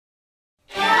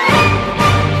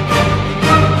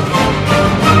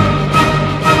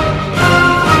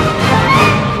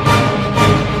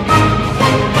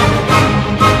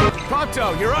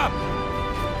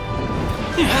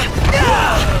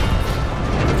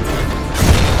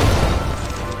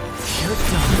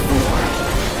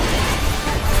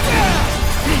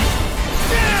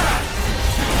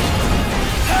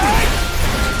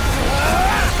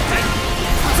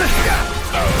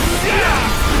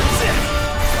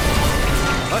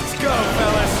go,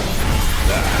 fellas.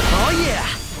 Oh, yeah.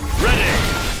 Ready.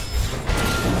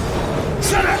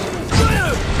 Set it.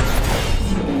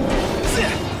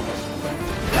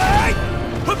 Hey!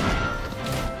 Hup.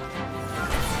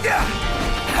 Yeah.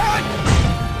 Hey!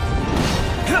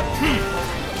 Hup.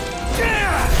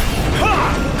 Yeah. Ha!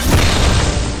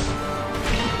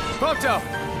 Prompto.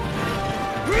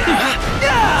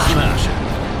 Smash it.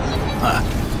 Huh.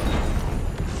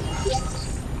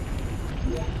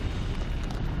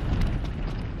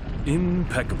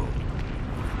 Impeccable.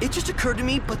 It just occurred to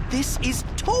me, but this is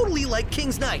totally like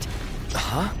King's Night.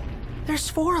 Huh? There's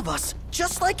 4 of us,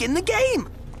 just like in the game.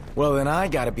 Well, then I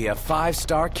gotta be a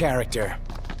 5-star character.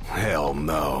 Hell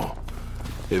no.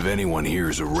 If anyone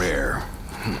here's a rare,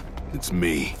 it's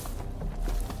me.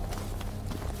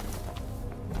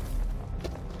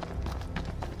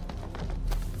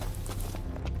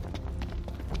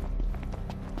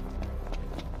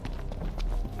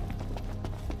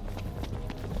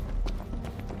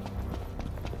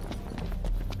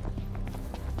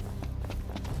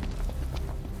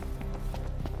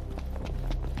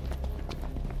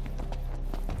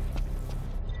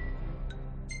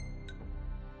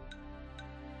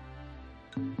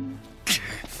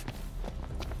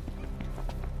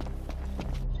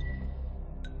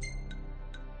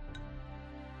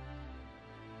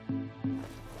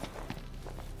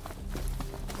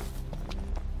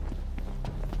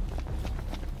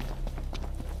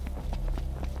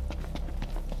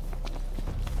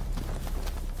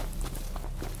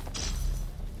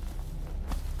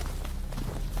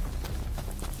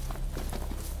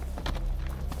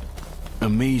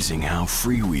 Amazing how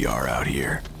free we are out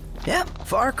here. Yep,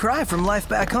 far cry from life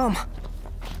back home.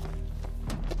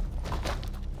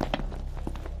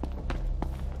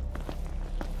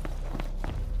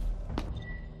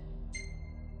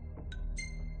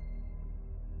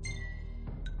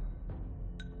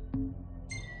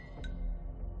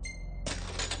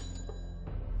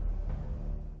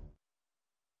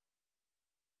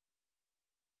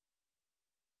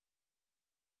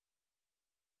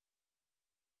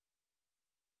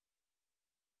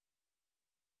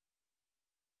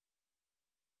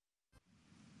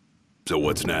 So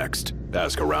what's next?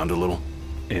 Ask around a little?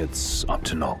 It's up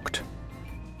to Noct.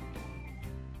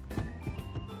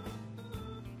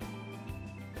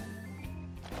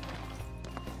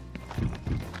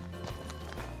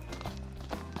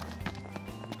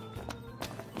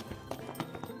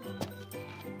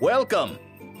 Welcome.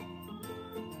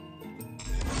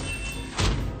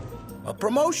 A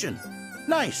promotion.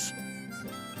 Nice.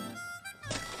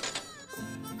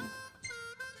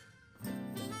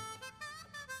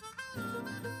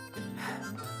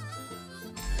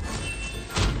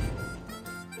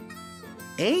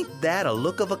 Ain't that a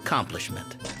look of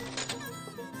accomplishment?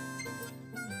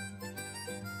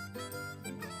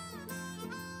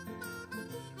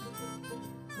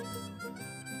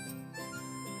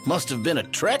 Must have been a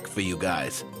trek for you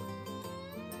guys.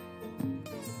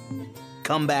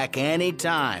 Come back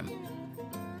anytime.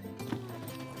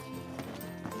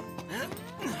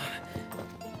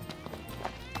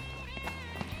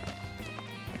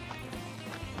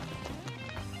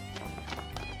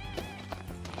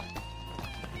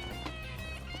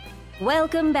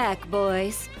 Welcome back,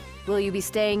 boys. Will you be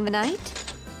staying the night?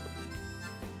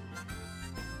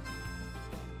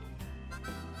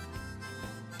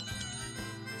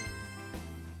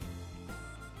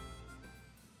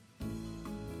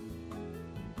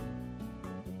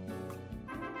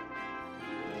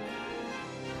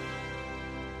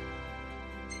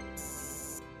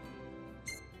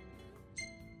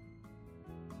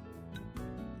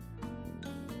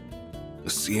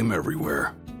 See him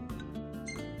everywhere.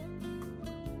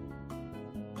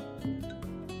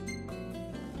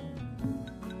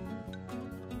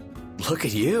 Look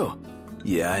at you.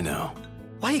 Yeah, I know.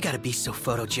 Why you gotta be so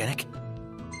photogenic?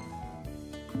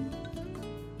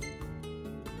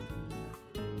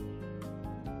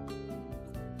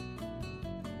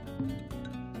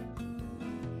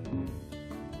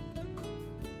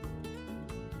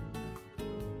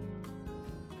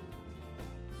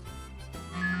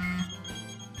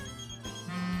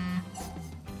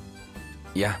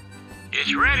 Yeah.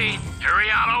 It's ready. Hurry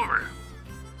on over.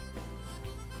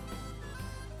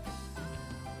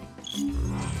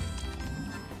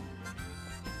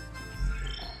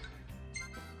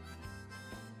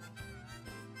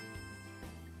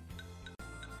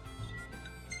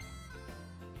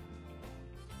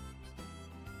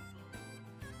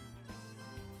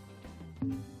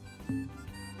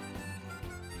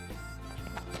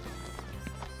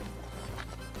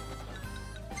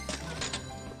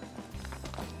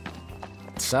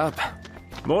 What's up?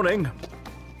 Morning.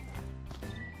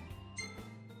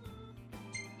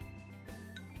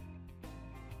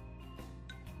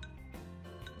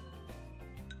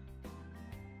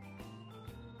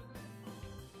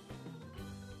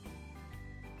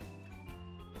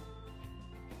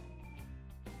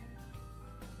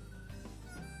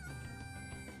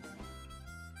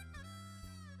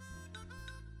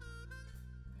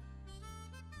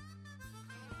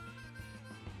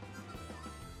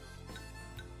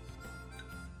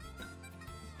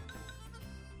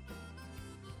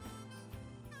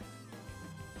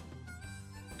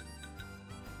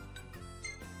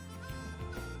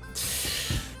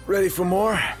 Ready for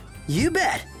more? You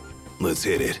bet. Let's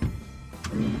hit it.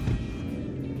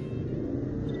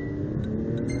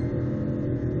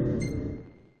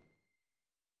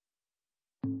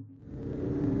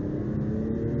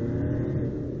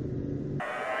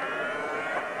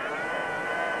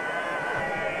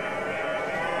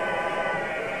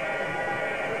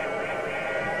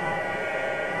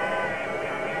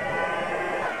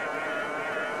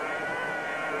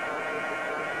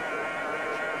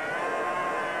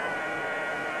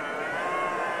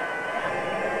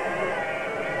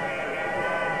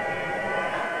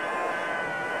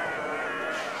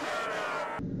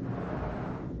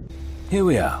 Here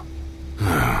we are.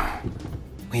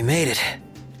 We made it.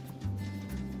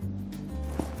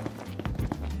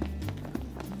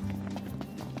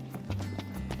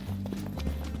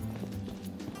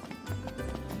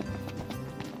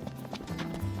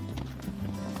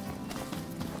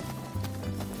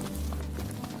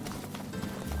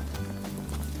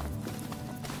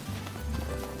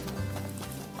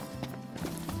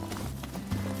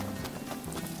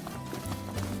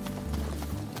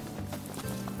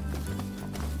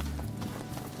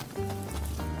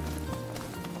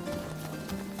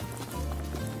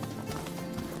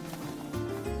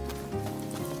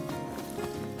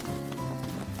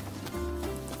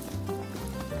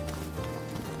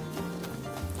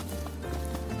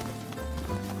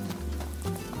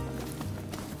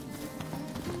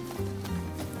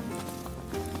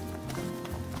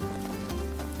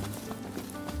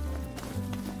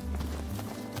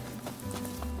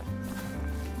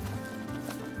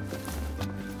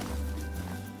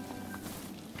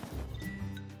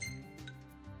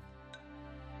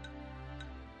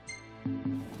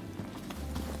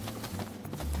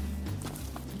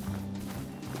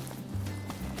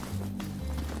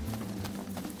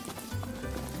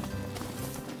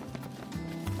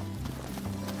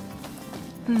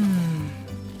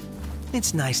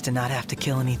 It's nice to not have to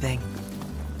kill anything.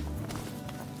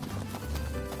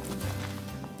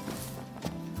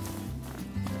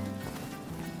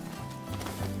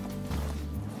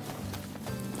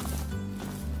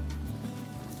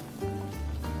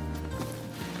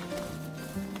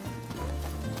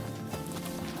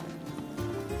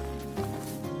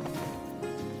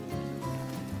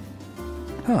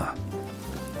 Huh.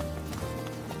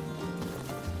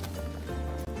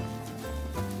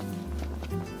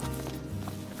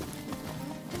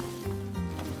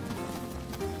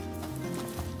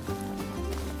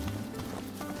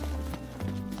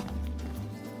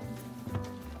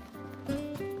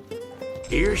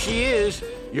 Here she is,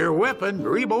 your weapon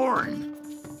reborn.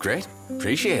 Great.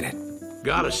 Appreciate it.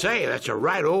 Gotta say, that's a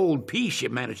right old piece you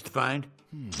managed to find.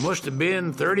 Must have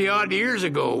been 30-odd years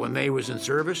ago when they was in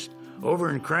service, over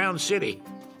in Crown City.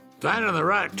 Finding the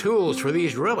right tools for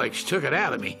these relics took it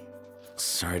out of me.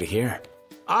 Sorry to hear.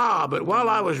 But while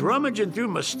I was rummaging through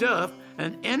my stuff,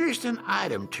 an interesting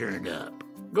item turned up.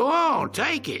 Go on,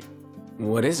 take it.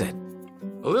 What is it?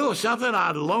 A little something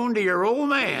I'd loaned to your old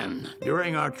man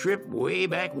during our trip way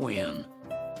back when.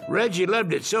 Reggie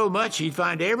loved it so much he'd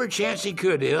find every chance he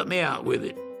could to help me out with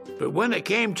it. But when it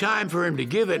came time for him to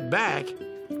give it back,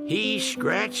 he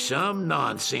scratched some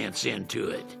nonsense into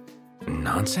it.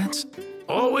 Nonsense?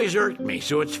 Always irked me,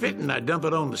 so it's fitting I dump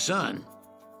it on the sun.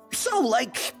 So,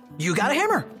 like, you got a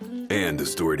hammer. And a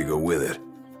story to go with it.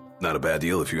 Not a bad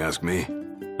deal if you ask me.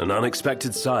 An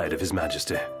unexpected side of His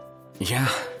Majesty.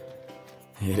 Yeah,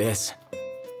 it is.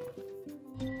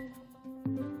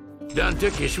 Done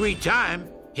took your sweet time.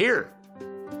 Here.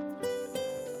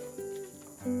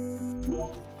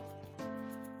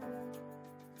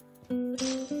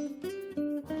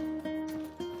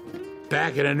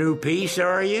 Packing a new piece,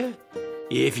 are you?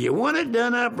 If you want it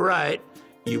done up right,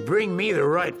 you bring me the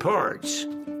right parts.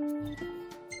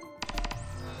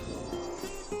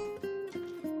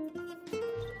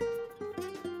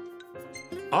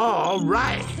 All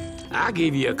right. I'll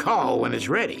give you a call when it's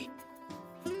ready.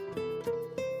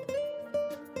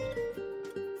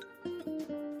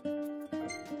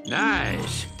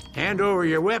 Nice. Hand over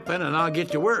your weapon and I'll get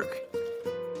to work.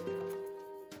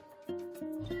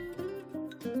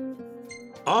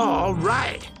 All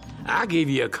right. I'll give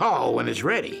you a call when it's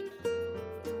ready.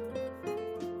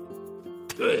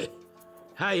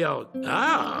 How y'all...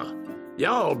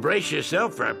 y'all brace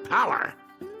yourself for power.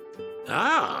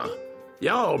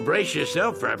 Y'all brace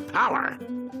yourself for power.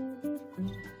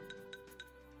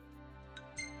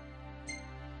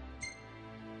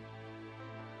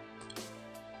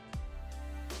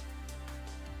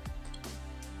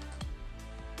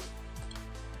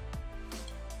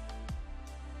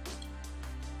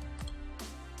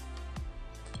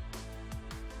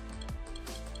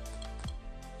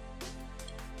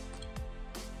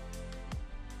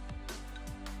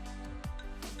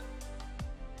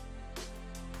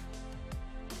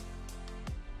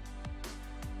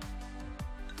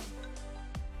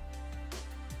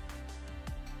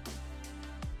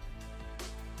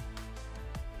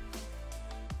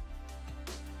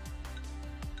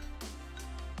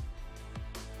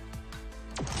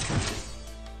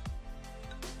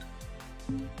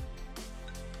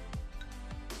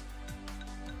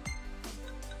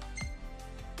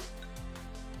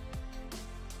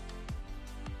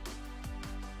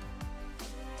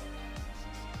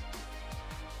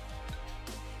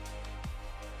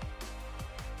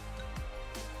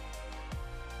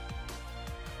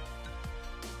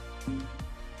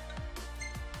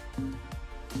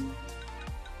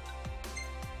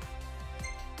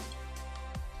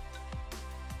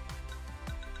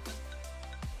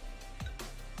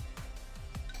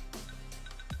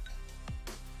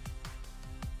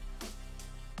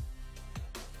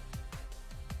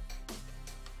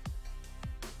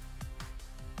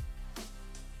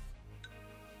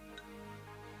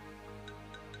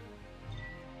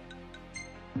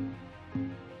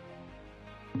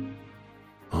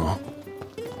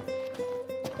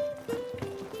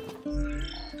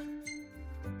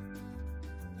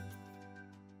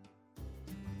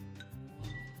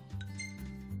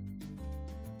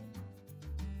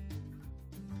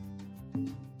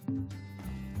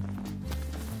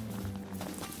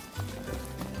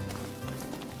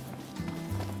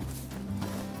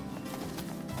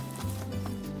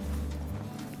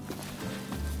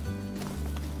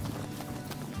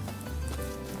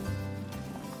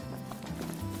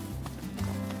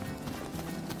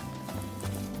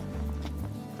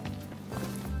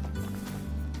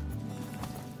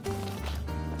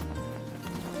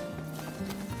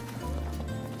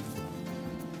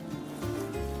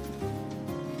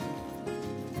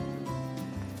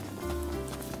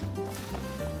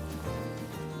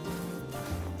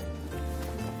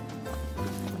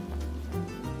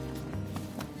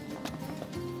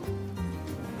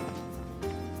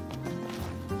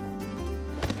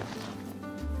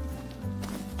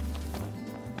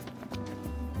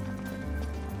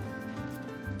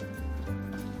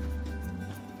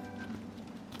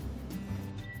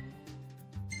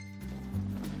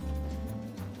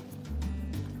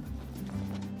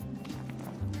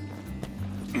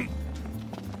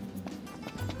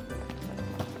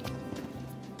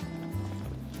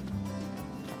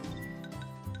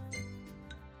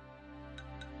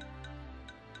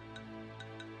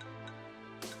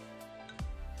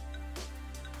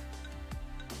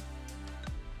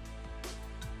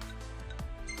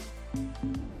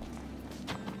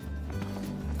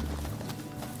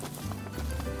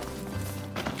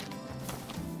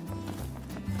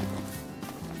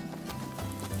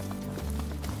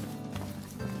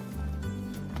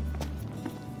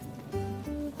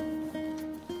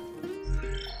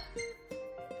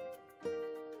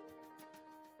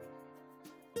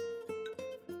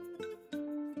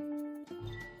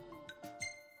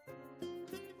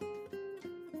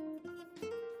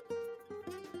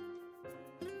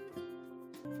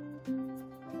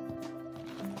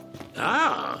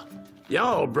 Ah,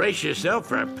 y'all brace yourself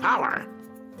for power.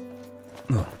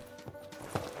 Oh.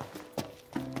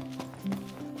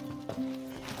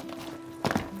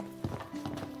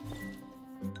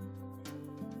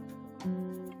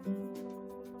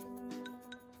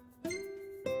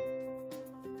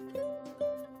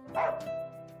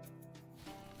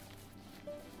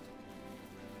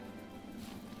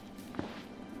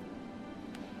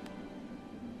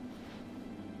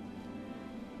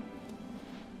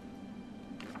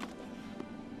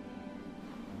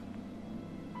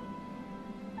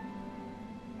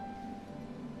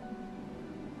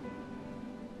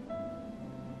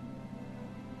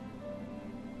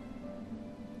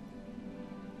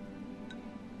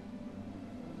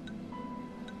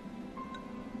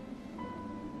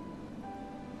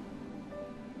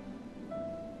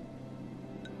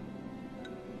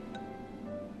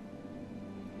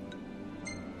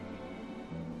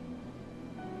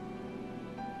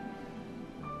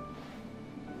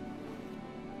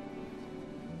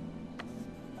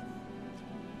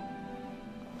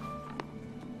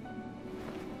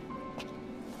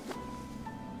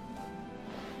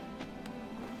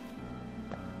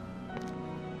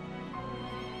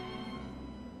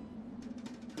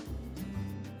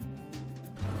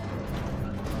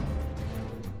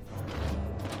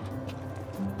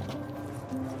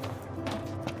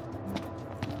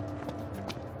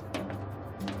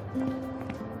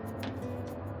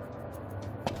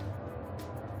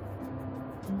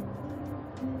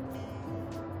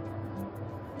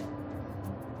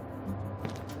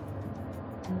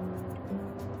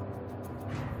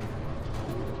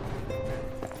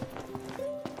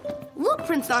 Look,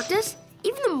 Prince Noctis,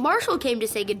 even the Marshal came to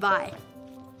say goodbye.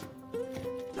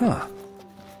 Huh.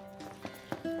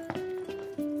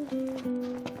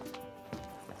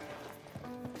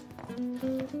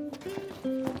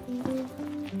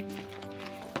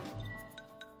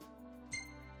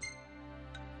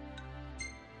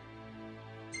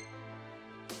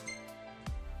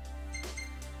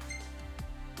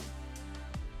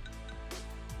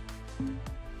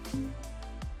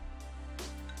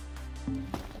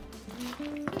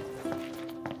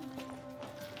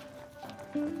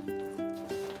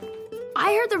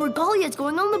 I heard the Regalia's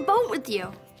going on the boat with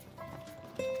you.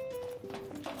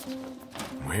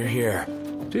 We're here.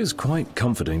 It is quite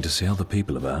comforting to see other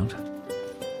people about.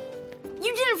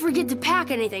 You didn't forget to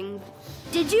pack anything,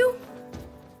 did you?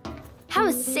 Have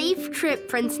a safe trip,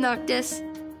 Prince Noctis.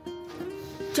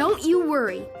 Don't you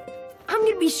worry. I'm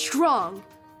gonna be strong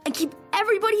and keep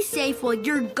everybody safe while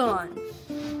you're gone.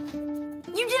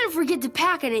 You didn't forget to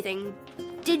pack anything,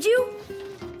 did you?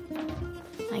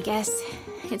 I guess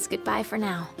it's goodbye for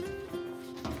now.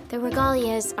 The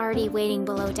Regalia is already waiting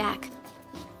below deck.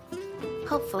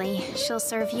 Hopefully, she'll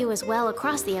serve you as well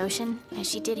across the ocean as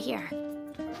she did here.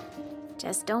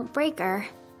 Just don't break her,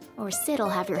 or Sid'll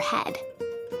have your head.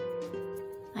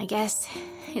 I guess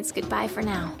it's goodbye for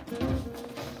now.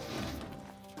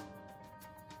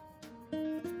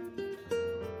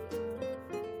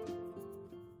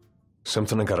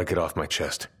 Something I gotta get off my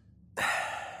chest.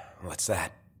 What's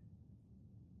that?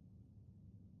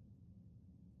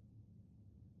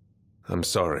 I'm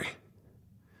sorry.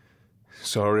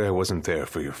 Sorry I wasn't there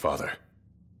for your father.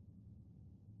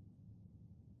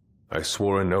 I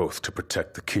swore an oath to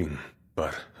protect the king,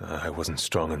 but I wasn't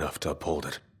strong enough to uphold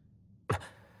it.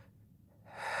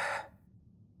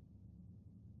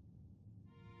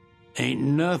 Ain't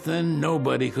nothing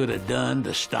nobody could have done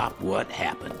to stop what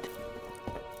happened.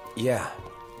 Yeah.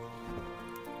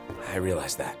 I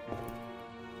realize that.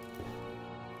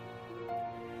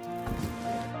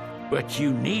 But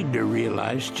you need to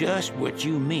realize just what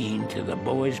you mean to the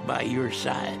boys by your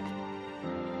side.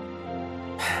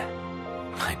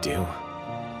 I do.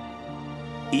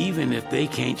 Even if they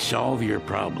can't solve your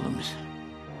problems,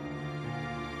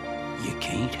 you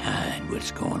can't hide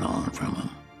what's going on from them.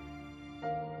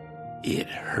 It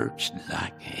hurts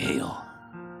like hell.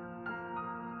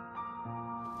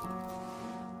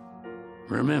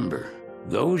 Remember,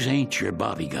 those ain't your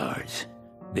bodyguards.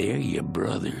 They're your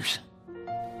brothers.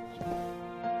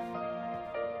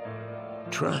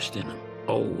 Trust in them,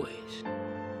 always.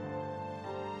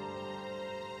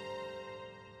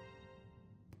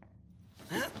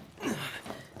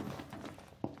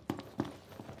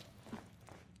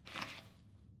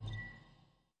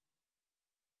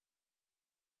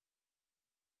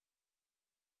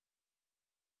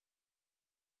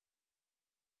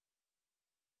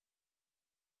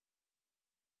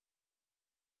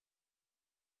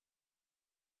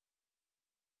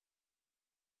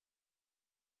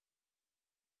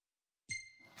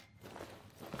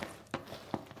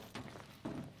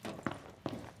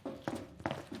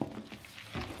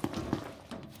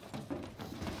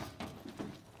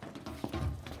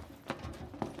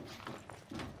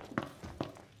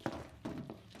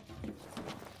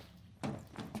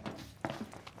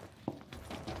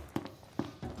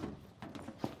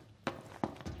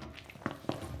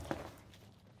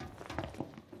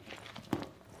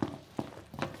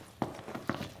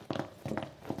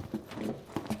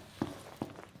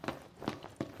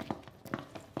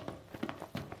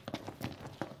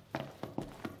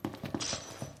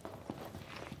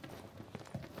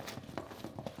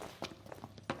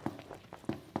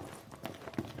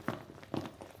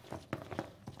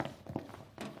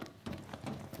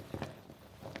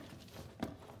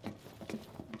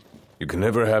 You can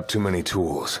never have too many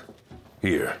tools.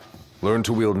 Here, learn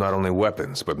to wield not only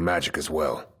weapons, but magic as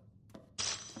well.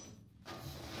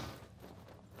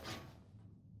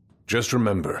 Just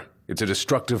remember, it's a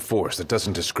destructive force that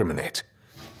doesn't discriminate.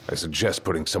 I suggest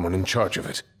putting someone in charge of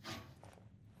it.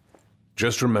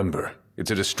 Just remember,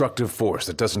 it's a destructive force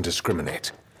that doesn't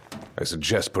discriminate. I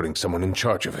suggest putting someone in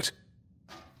charge of it.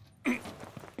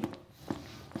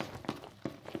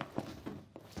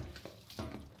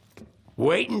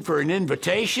 Waiting for an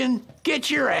invitation? Get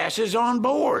your asses on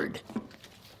board.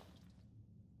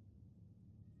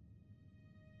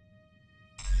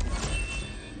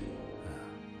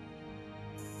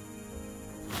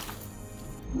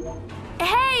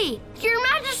 Hey, Your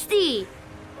Majesty!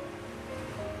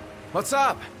 What's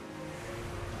up?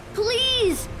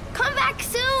 Please, come back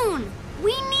soon!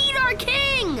 We need our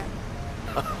king!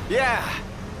 Yeah!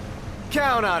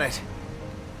 Count on it!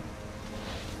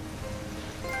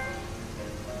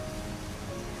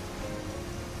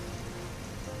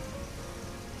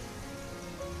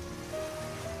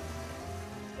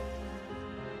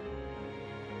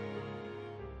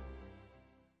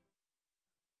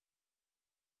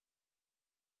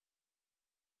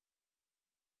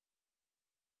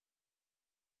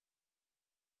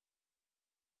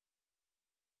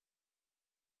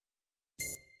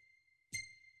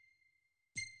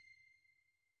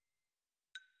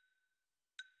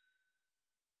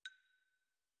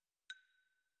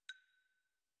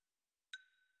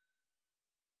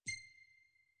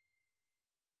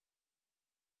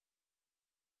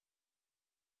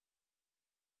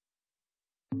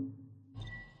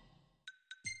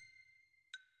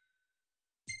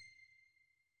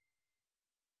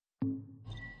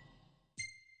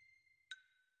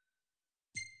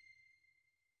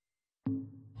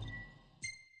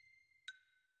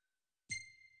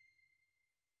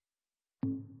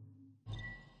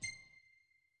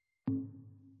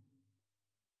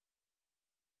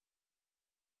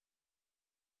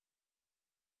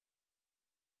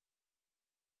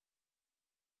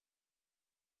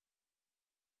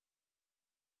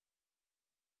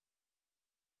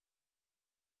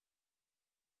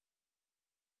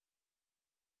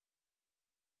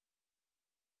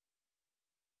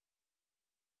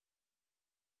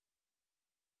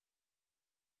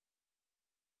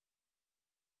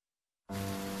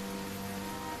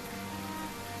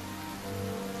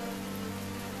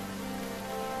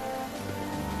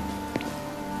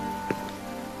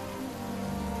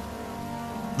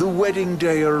 The wedding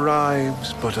day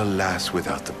arrives, but alas,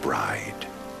 without the bride.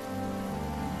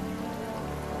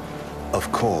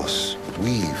 Of course,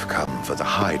 we've come for the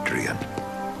Hydrian,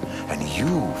 and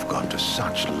you've gone to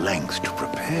such lengths to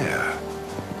prepare.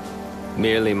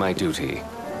 Merely my duty.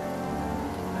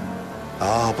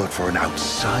 Ah, but for an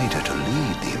outsider to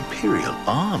lead the Imperial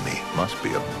army must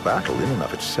be a battle in and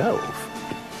of itself.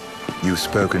 You've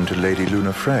spoken to Lady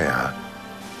Lunafreya?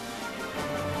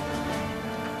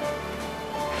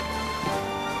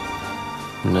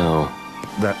 No.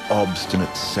 That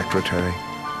obstinate secretary,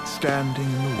 standing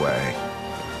in the way,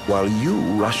 while you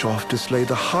rush off to slay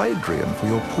the Hydrian for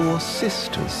your poor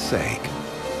sister's sake.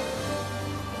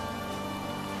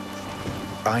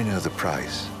 I know the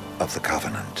price of the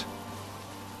Covenant.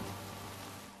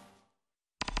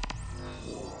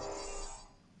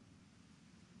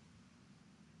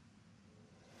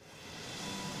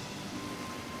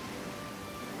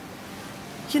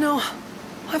 You know,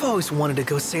 I've always wanted to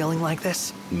go sailing like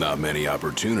this. Not many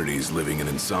opportunities living in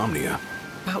Insomnia.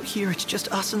 Out here, it's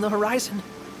just us and the horizon.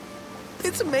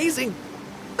 It's amazing.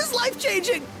 It's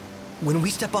life-changing. When we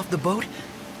step off the boat,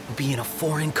 we'll be in a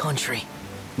foreign country.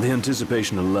 The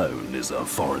anticipation alone is a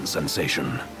foreign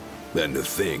sensation. Then to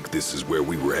think this is where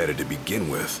we were headed to begin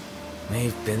with.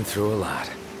 We've been through a lot.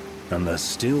 And there's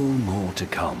still more to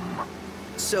come.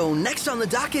 So next on the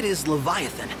docket is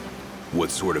Leviathan.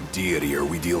 What sort of deity are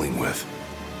we dealing with?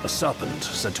 A serpent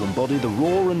said to embody the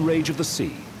roar and rage of the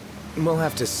sea. We'll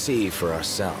have to see for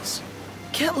ourselves.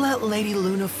 Can't let Lady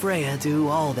Lunafreya do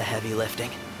all the heavy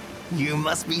lifting. You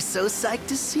must be so psyched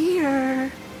to see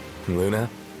her. Luna?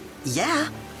 Yeah.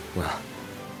 Well,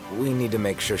 we need to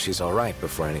make sure she's all right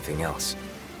before anything else.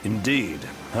 Indeed,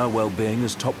 her well-being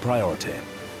is top priority.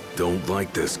 Don't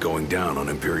like this going down on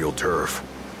Imperial turf.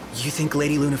 You think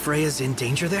Lady Lunafreya's in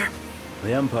danger there?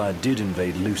 The Empire did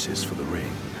invade Lucis for the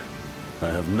ring. I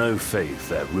have no faith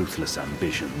their ruthless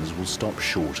ambitions will stop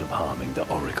short of harming the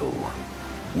Oracle.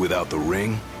 Without the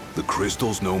ring, the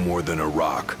crystal's no more than a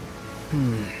rock.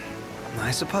 I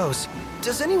suppose.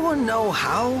 Does anyone know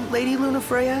how Lady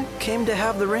Lunafreya came to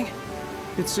have the ring?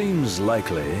 It seems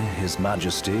likely His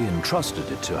Majesty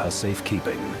entrusted it to her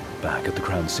safekeeping back at the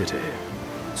Crown City.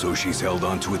 So she's held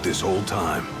onto it this whole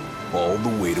time, all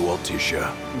the way to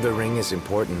Altissia. The ring is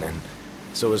important, and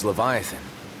so is Leviathan.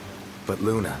 But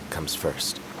Luna comes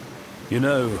first. You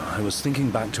know, I was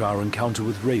thinking back to our encounter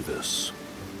with Ravus.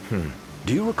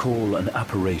 Do you recall an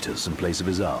apparatus in place of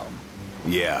his arm?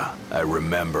 Yeah, I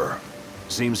remember.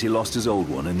 Seems he lost his old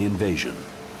one in the invasion.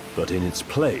 But in its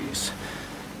place,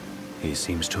 he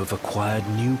seems to have acquired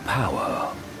new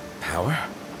power. Power?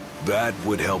 That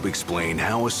would help explain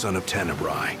how a son of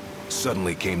Tenebrae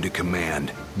suddenly came to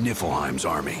command Niflheim's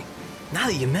army. Now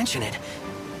that you mention it,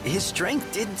 his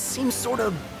strength did seem sort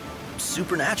of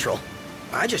supernatural.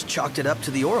 I just chalked it up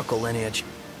to the Oracle lineage.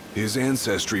 His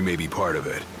ancestry may be part of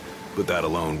it, but that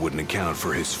alone wouldn't account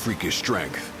for his freakish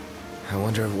strength. I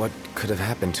wonder what could have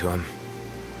happened to him.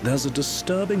 There's a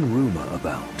disturbing rumor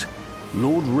about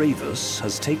Lord Ravus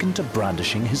has taken to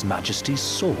brandishing His Majesty's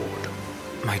sword.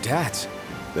 My dad's?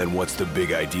 Then what's the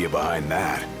big idea behind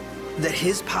that? That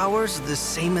his power's the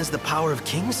same as the power of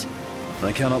kings?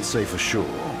 I cannot say for sure,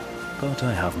 but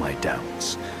I have my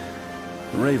doubts.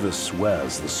 Ravus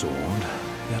wears the sword,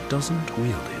 yet doesn't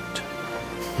wield it.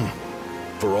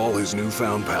 For all his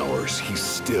newfound powers, he's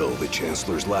still the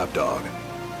Chancellor's lapdog,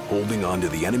 holding on to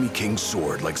the enemy king's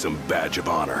sword like some badge of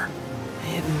honor.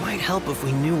 It might help if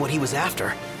we knew what he was after.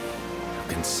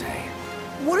 Who can say?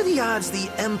 What are the odds the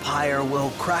Empire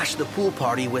will crash the pool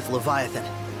party with Leviathan?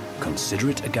 Consider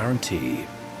it a guarantee.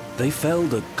 They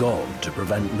felled a god to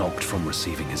prevent Noct from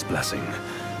receiving his blessing,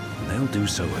 and they'll do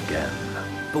so again.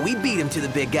 But we beat him to the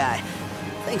big guy,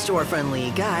 thanks to our friendly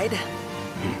guide.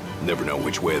 Never know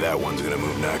which way that one's gonna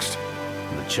move next.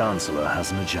 The Chancellor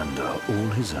has an agenda all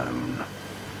his own.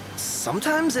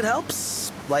 Sometimes it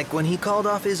helps, like when he called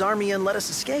off his army and let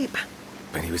us escape.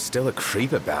 But he was still a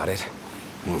creep about it.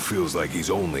 Well, it feels like he's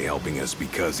only helping us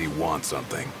because he wants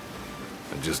something.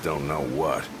 I just don't know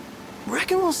what.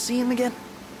 Reckon we'll see him again?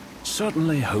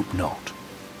 Certainly hope not.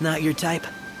 Not your type?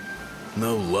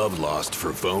 No love lost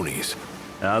for phonies.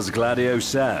 As Gladio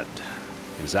said,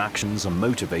 his actions are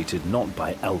motivated not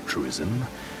by altruism,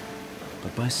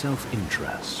 but by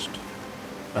self-interest.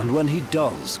 And when he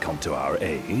does come to our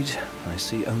aid, I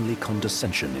see only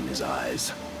condescension in his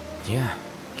eyes. Yeah,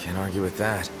 can't argue with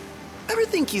that. Ever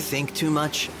think you think too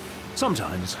much?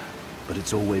 Sometimes, but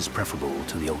it's always preferable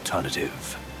to the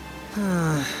alternative.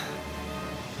 Are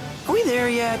we there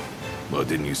yet? Well,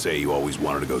 didn't you say you always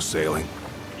wanted to go sailing?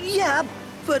 Yeah,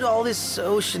 but all this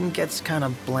ocean gets kind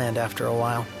of bland after a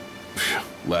while.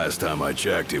 Last time I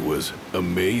checked, it was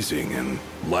amazing and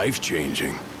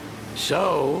life-changing.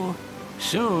 So,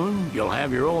 soon you'll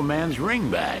have your old man's ring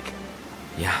back.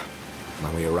 Yeah,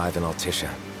 when we arrive in Altissia.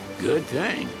 Good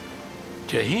thing.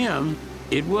 To him,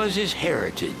 it was his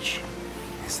heritage.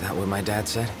 Is that what my dad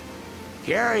said?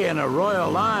 Carrying a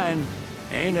royal line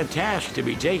ain't a task to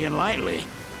be taken lightly.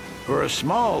 For a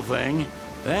small thing,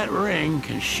 that ring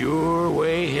can sure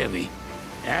weigh heavy.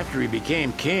 After he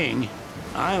became king,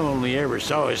 I only ever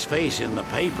saw his face in the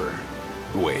paper.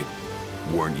 Wait,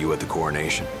 weren't you at the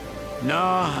coronation? No,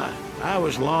 I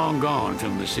was long gone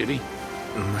from the city.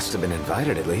 Must have been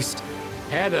invited at least.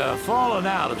 Had a falling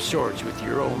out of sorts with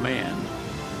your old man.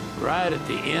 Right at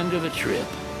the end of the trip.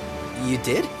 You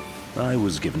did? I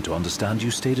was given to understand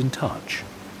you stayed in touch.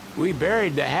 We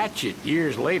buried the hatchet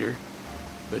years later,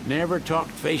 but never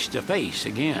talked face to face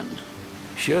again.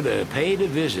 Should have paid a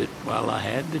visit while I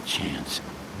had the chance.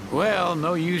 Well,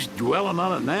 no use dwelling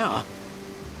on it now.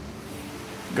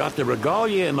 Got the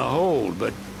regalia in the hold,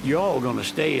 but y'all gonna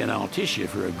stay in Altissia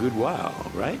for a good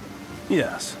while, right?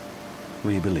 Yes,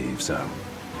 we believe so.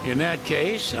 In that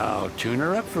case, I'll tune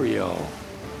her up for y'all.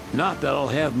 Not that I'll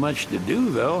have much to do,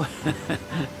 though.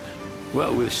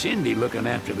 Well, with Cindy looking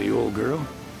after the old girl.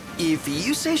 If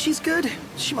you say she's good,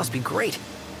 she must be great.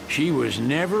 She was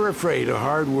never afraid of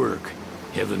hard work.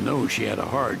 Heaven knows she had a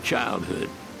hard childhood.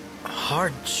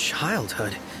 Hard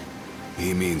childhood?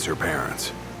 He means her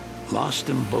parents. Lost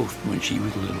them both when she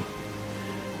was little.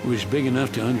 Was big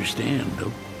enough to understand,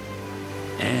 though.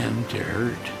 And to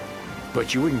hurt.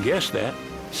 But you wouldn't guess that,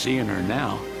 seeing her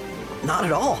now. Not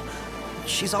at all.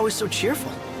 She's always so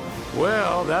cheerful.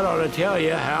 Well, that ought to tell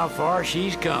you how far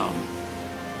she's come.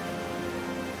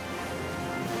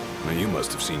 Now, you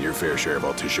must have seen your fair share of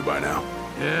Altissia by now.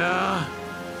 Yeah,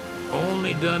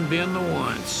 only done been the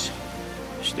once.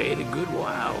 Stayed a good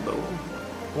while, though.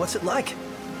 What's it like?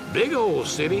 Big old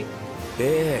city.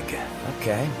 Big,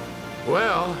 okay.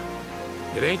 Well,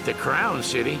 it ain't the Crown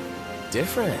City.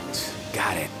 Different.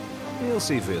 Got it. You'll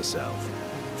see for yourself.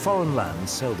 Foreign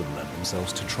lands seldom lend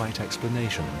themselves to trite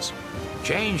explanations.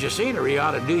 Change of scenery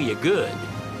ought to do you good.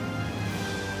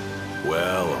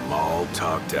 Well, I'm all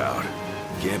talked out.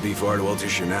 Can't be far to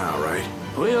Altissia now, right?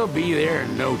 We'll be there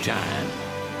in no time.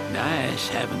 Nice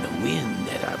having the wind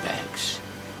at our backs.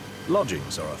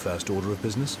 Lodgings are our first order of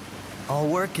business. All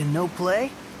work and no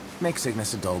play? Make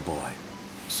Cygnus a dull boy.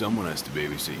 Someone has to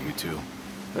babysit you two.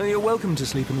 You're welcome to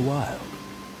sleep in the wild.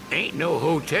 Ain't no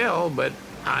hotel, but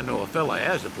I know a fella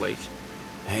has a place.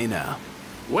 Hey now.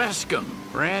 Wescombe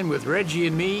ran with Reggie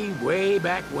and me way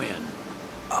back when.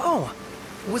 Oh,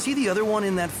 was he the other one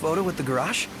in that photo with the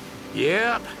garage?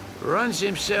 Yep, runs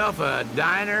himself a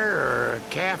diner or a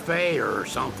cafe or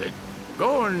something.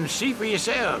 Go and see for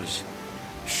yourselves.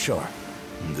 Sure.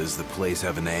 Does the place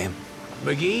have a name?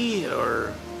 McGee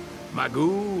or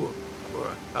Magoo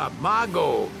or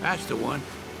Mago, that's the one.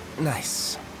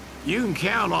 Nice. You can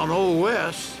count on Old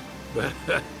Wes, but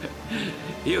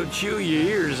he'll chew your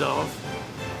ears off.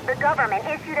 The government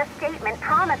issued a statement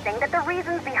promising that the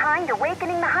reasons behind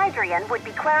awakening the Hydrian would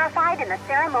be clarified in the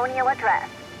ceremonial address.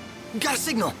 Got a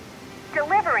signal!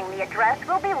 Delivering the address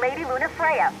will be Lady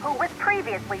Lunafreya, who was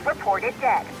previously reported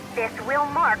dead. This will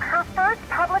mark her first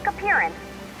public appearance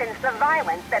since the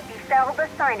violence that befell the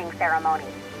signing ceremony.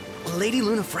 Lady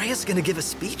Lunafreya's gonna give a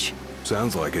speech?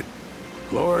 Sounds like it.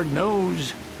 Lord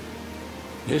knows.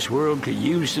 This world could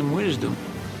use some wisdom.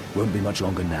 Won't be much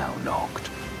longer now, Noct.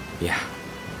 Yeah.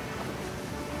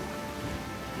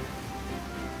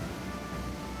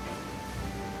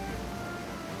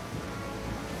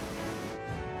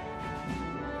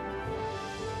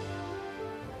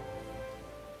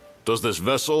 Does this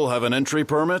vessel have an entry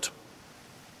permit?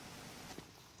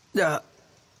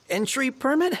 Entry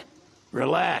permit?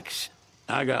 Relax.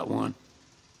 I got one.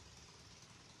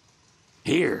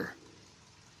 Here.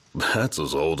 That's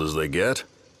as old as they get.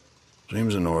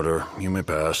 Seems in order. You may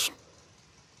pass.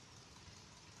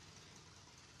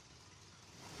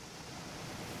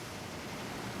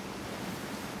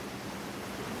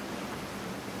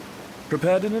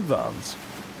 Prepared in advance?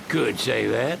 Could say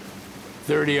that.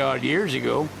 30-odd years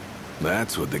ago.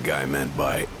 That's what the guy meant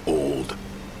by old.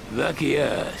 Lucky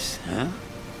us, huh?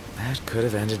 That could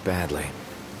have ended badly.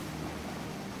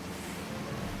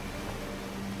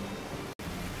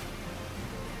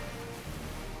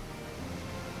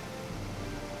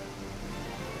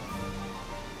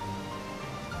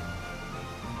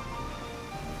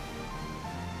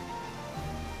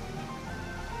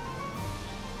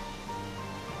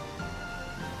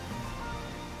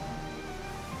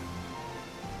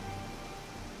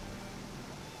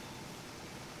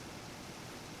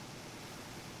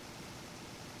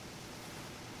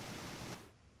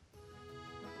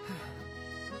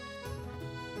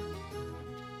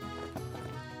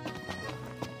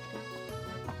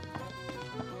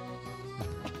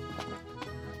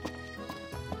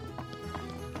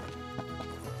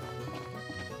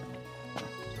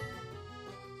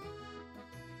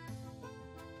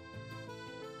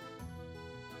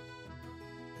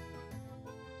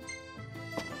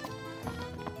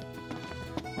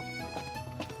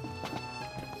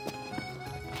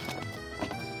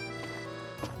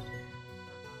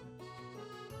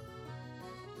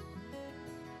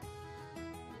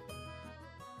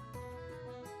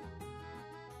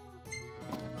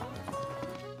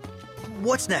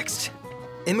 What's next?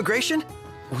 Immigration?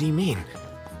 What do you mean?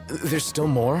 There's still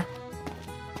more?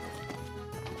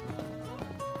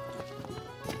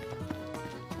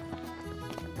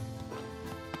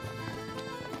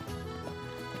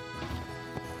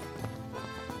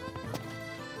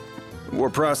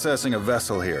 We're processing a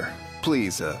vessel here.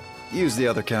 Please, use the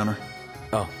other counter.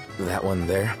 Oh, that one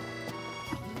there?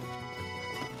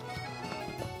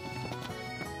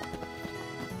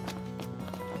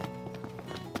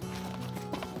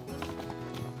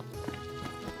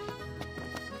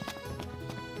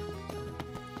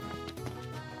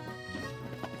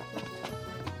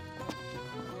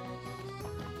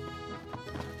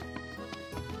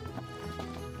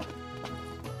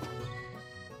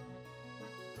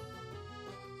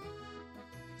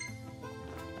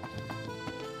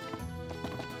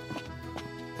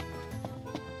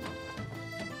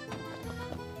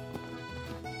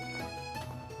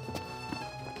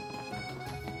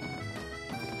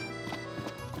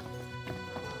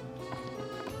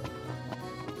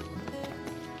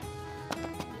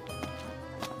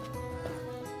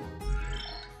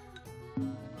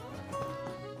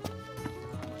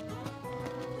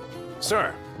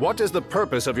 Sir, what is the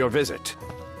purpose of your visit?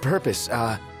 Purpose,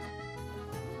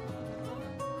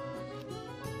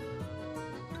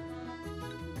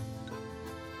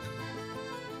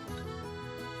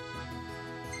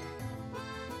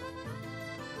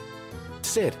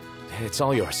 Sid, it's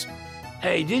all yours.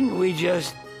 Hey, didn't we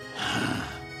just...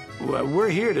 Well, we're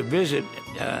here to visit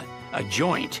a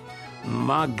joint.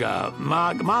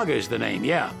 Maga's the name,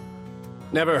 yeah.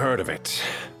 Never heard of it.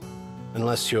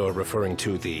 Unless you're referring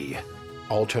to the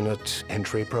alternate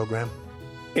entry program.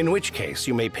 In which case,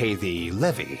 you may pay the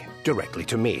levy directly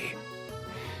to me.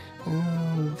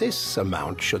 This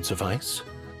amount should suffice.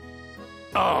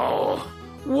 Oh,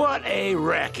 what a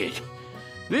racket.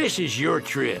 This is your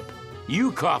trip.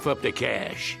 You cough up the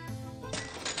cash.